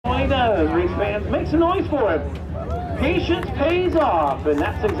does. Race fans, make some noise for him. Patience pays off, and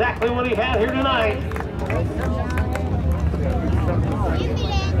that's exactly what he had here tonight.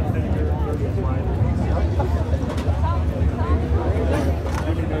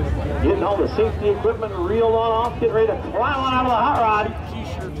 Getting all the safety equipment reeled on off, getting ready to climb on out of the hot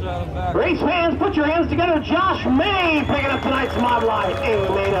rod. Race fans, put your hands together. Josh May picking up tonight's Mod Light A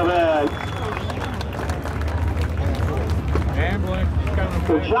main event.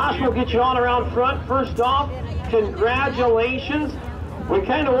 So Josh will get you on around front. First off, congratulations. We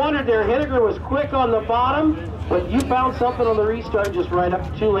kind of wondered there, Henniger was quick on the bottom, but you found something on the restart just right up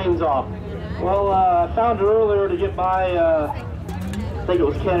 2 lanes off. Well, I found it earlier to get by, I think it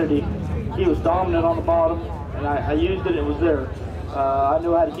was Kennedy. He was dominant on the bottom, and I used it, it was there. I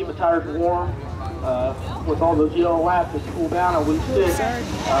knew how to keep my tires warm with all those yellow laps that cool down on week 6.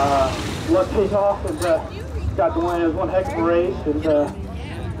 Luck paid off and got the win. It was one heck of a race, and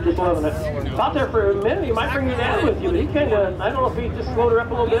just loving it. Out there for a minute, you might bring your dad with you, but he kind of, I don't know if he just slowed her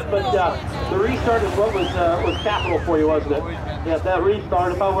up a little bit, but the restart is what was capital for you, wasn't it? Yeah, that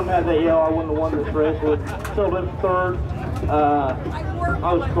restart, if I wouldn't have that yellow, I wouldn't have won this race. I would have still been third.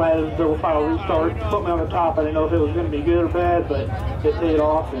 I was glad it was a double final restart. Put me on the top. I didn't know if it was going to be good or bad, but it paid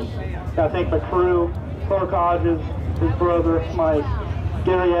off. And I thank my crew, Clark Hodges, his brother, my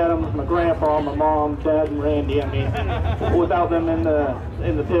Gary Adams, my grandpa, my mom, Dad, and Randy. I mean, without them in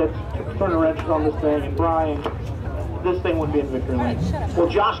the pits, turning wrenches on this thing, and Brian, this thing wouldn't be in victory lane. Well,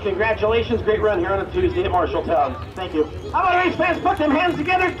 Josh, congratulations. Great run here on a Tuesday at Marshalltown. Thank you. How about race fans? Put them hands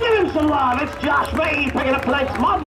together. Give him some love. It's Josh May picking up tonight's Mod.